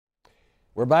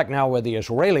We're back now with the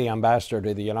Israeli ambassador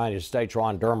to the United States,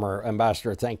 Ron Dermer.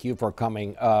 Ambassador, thank you for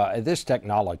coming. This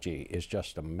technology is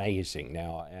just amazing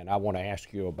now, and I want to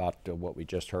ask you about what we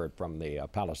just heard from the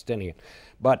Palestinian.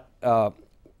 But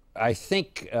I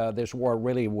think this war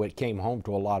really came home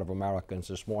to a lot of Americans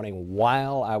this morning.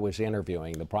 While I was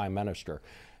interviewing the Prime Minister,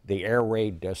 the air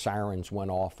raid sirens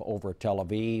went off over Tel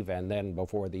Aviv, and then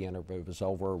before the interview was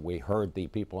over, we heard the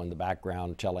people in the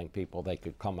background telling people they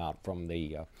could come out from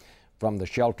the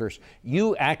shelters.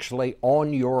 You actually,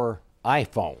 on your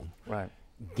iPhone,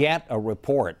 get a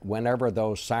report whenever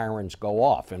those sirens go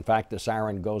off. In fact, the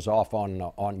siren goes off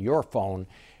on your phone.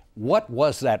 What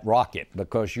was that rocket?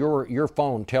 Because your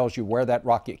phone tells you where that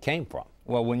rocket came from.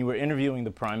 Well, when you were interviewing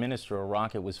the Prime Minister, a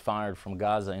rocket was fired from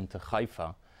Gaza into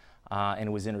Haifa, and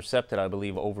it was intercepted, I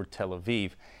believe, over Tel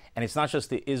Aviv. And it's not just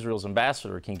the Israel's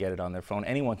ambassador can get it on their phone.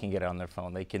 Anyone can get it on their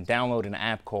phone. They can download an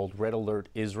app called Red Alert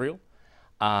Israel.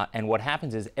 And what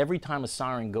happens is every time a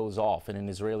siren goes off in an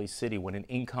Israeli city when an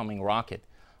incoming rocket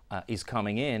is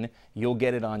coming in, you'll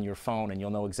get it on your phone and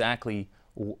you'll know exactly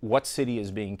what city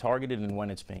is being targeted and when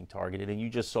it's being targeted. And you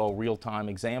just saw a real-time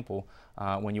example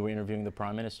when you were interviewing the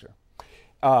Prime Minister.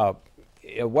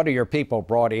 One of your people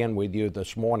brought in with you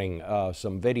this morning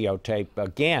some videotape,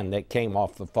 again, that came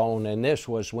off the phone, and this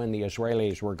was when the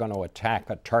Israelis were going to attack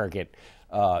a target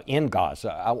in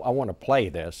Gaza. I want to play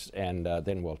this, and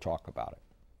then we'll talk about it.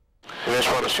 יש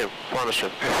פה אנשים,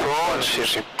 איפה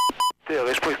אנשים?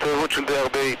 תראה, יש פה הסתובבות של די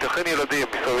הרבה, ייתכן ילדים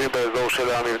מסתובבים באזור של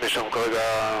המבנה שאנחנו כרגע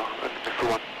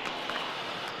מסומן.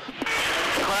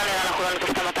 ככל הנראה אנחנו לא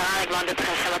נתוף את המטרה, נגמר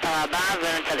נתייחס למטרה הבאה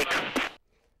ונצדיק.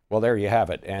 Well, there you have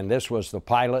it. And this was the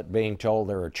pilot being told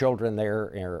there are children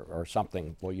there or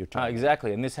something. Will you tell me?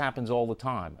 Exactly, and this happens all the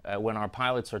time. When our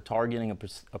pilots are targeting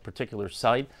a particular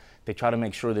site, they try to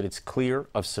make sure that it's clear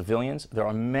of civilians. There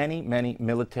are many, many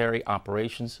military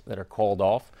operations that are called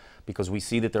off because we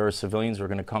see that there are civilians who are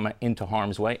going to come into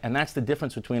harm's way, and that's the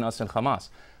difference between us and Hamas.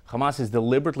 Hamas is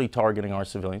deliberately targeting our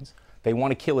civilians. They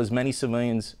want to kill as many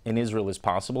civilians in Israel as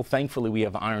possible. Thankfully, we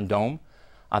have Iron Dome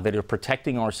that are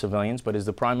protecting our civilians, but as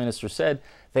the Prime Minister said,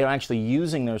 they are actually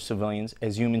using their civilians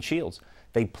as human shields.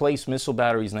 They place missile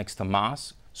batteries next to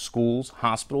mosques, schools,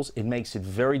 hospitals. It makes it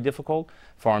very difficult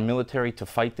for our military to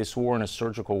fight this war in a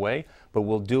surgical way, but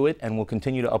we'll do it and we'll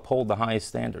continue to uphold the highest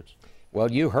standards.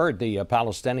 Well, you heard the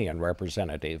Palestinian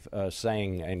representative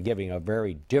saying and giving a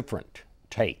very different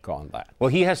take on that. Well,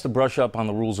 he has to brush up on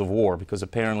the rules of war because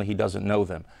apparently he doesn't know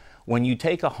them. When you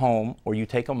take a home or you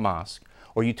take a mosque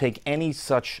or you take any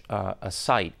such a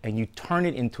site and you turn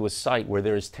it into a site where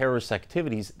there is terrorist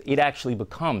activities, it actually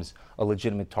becomes a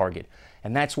legitimate target.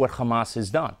 And that's what Hamas has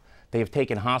done. They have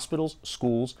taken hospitals,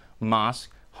 schools,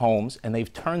 mosques, homes, and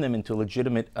they've turned them into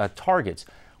legitimate targets.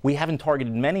 We haven't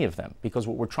targeted many of them because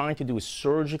what we're trying to do is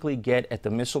surgically get at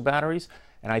the missile batteries,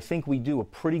 and I think we do a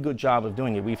pretty good job of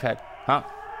doing it. We've had,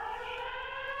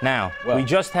 Now, we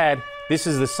just had, this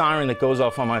is the siren that goes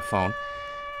off on my phone.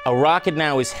 A rocket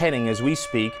now is heading, as we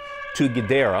speak, to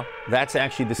Gedera. That's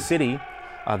actually the city,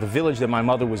 the village that my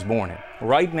mother was born in.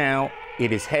 Right now,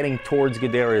 it is heading towards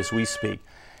Gedera as we speak.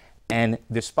 And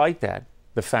despite that,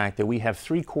 the fact that we have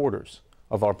 3/4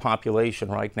 of our population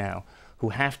right now who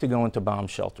have to go into bomb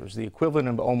shelters, the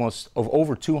equivalent of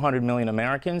over 200 million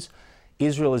Americans,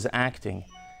 Israel is acting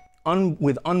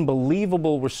with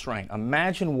unbelievable restraint.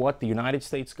 Imagine what the United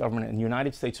States government and the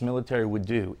United States military would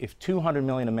do if 200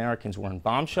 million Americans were in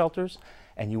bomb shelters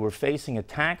and you were facing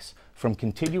attacks from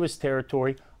contiguous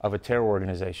territory of a terror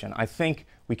organization. I think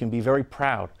we can be very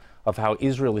proud of how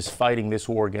Israel is fighting this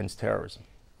war against terrorism.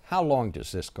 How long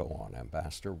does this go on,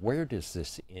 Ambassador? Where does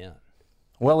this end?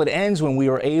 Well, it ends when we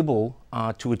are able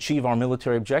to achieve our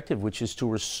military objective, which is to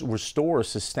restore a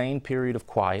sustained period of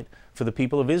quiet for the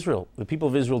people of Israel. The people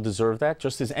of Israel deserve that,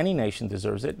 just as any nation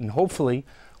deserves it. And hopefully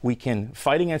we can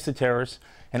fight against the terrorists,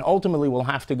 and ultimately we'll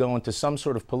have to go into some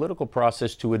sort of political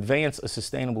process to advance a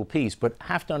sustainable peace. But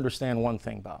have to understand one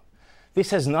thing, Bob.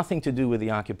 This has nothing to do with the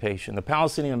occupation. The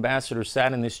Palestinian ambassador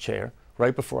sat in this chair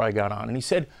right before I got on, and he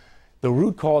said the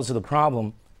root cause of the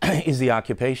problem is the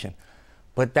occupation.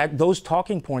 But those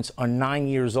talking points are 9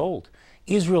 years old.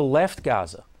 Israel left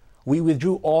Gaza. We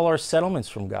withdrew all our settlements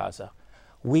from Gaza.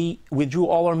 We withdrew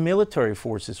all our military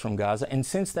forces from Gaza. And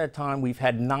since that time, we've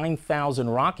had 9,000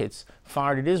 rockets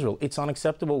fired at Israel. It's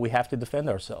unacceptable. We have to defend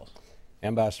ourselves.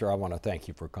 Ambassador, I want to thank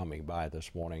you for coming by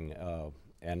this morning.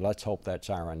 And let's hope that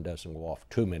siren doesn't go off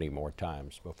too many more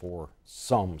times before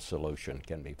some solution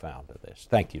can be found to this.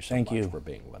 Thank you so much for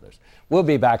being with us. We'll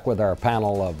be back with our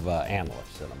panel of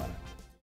analysts in a minute.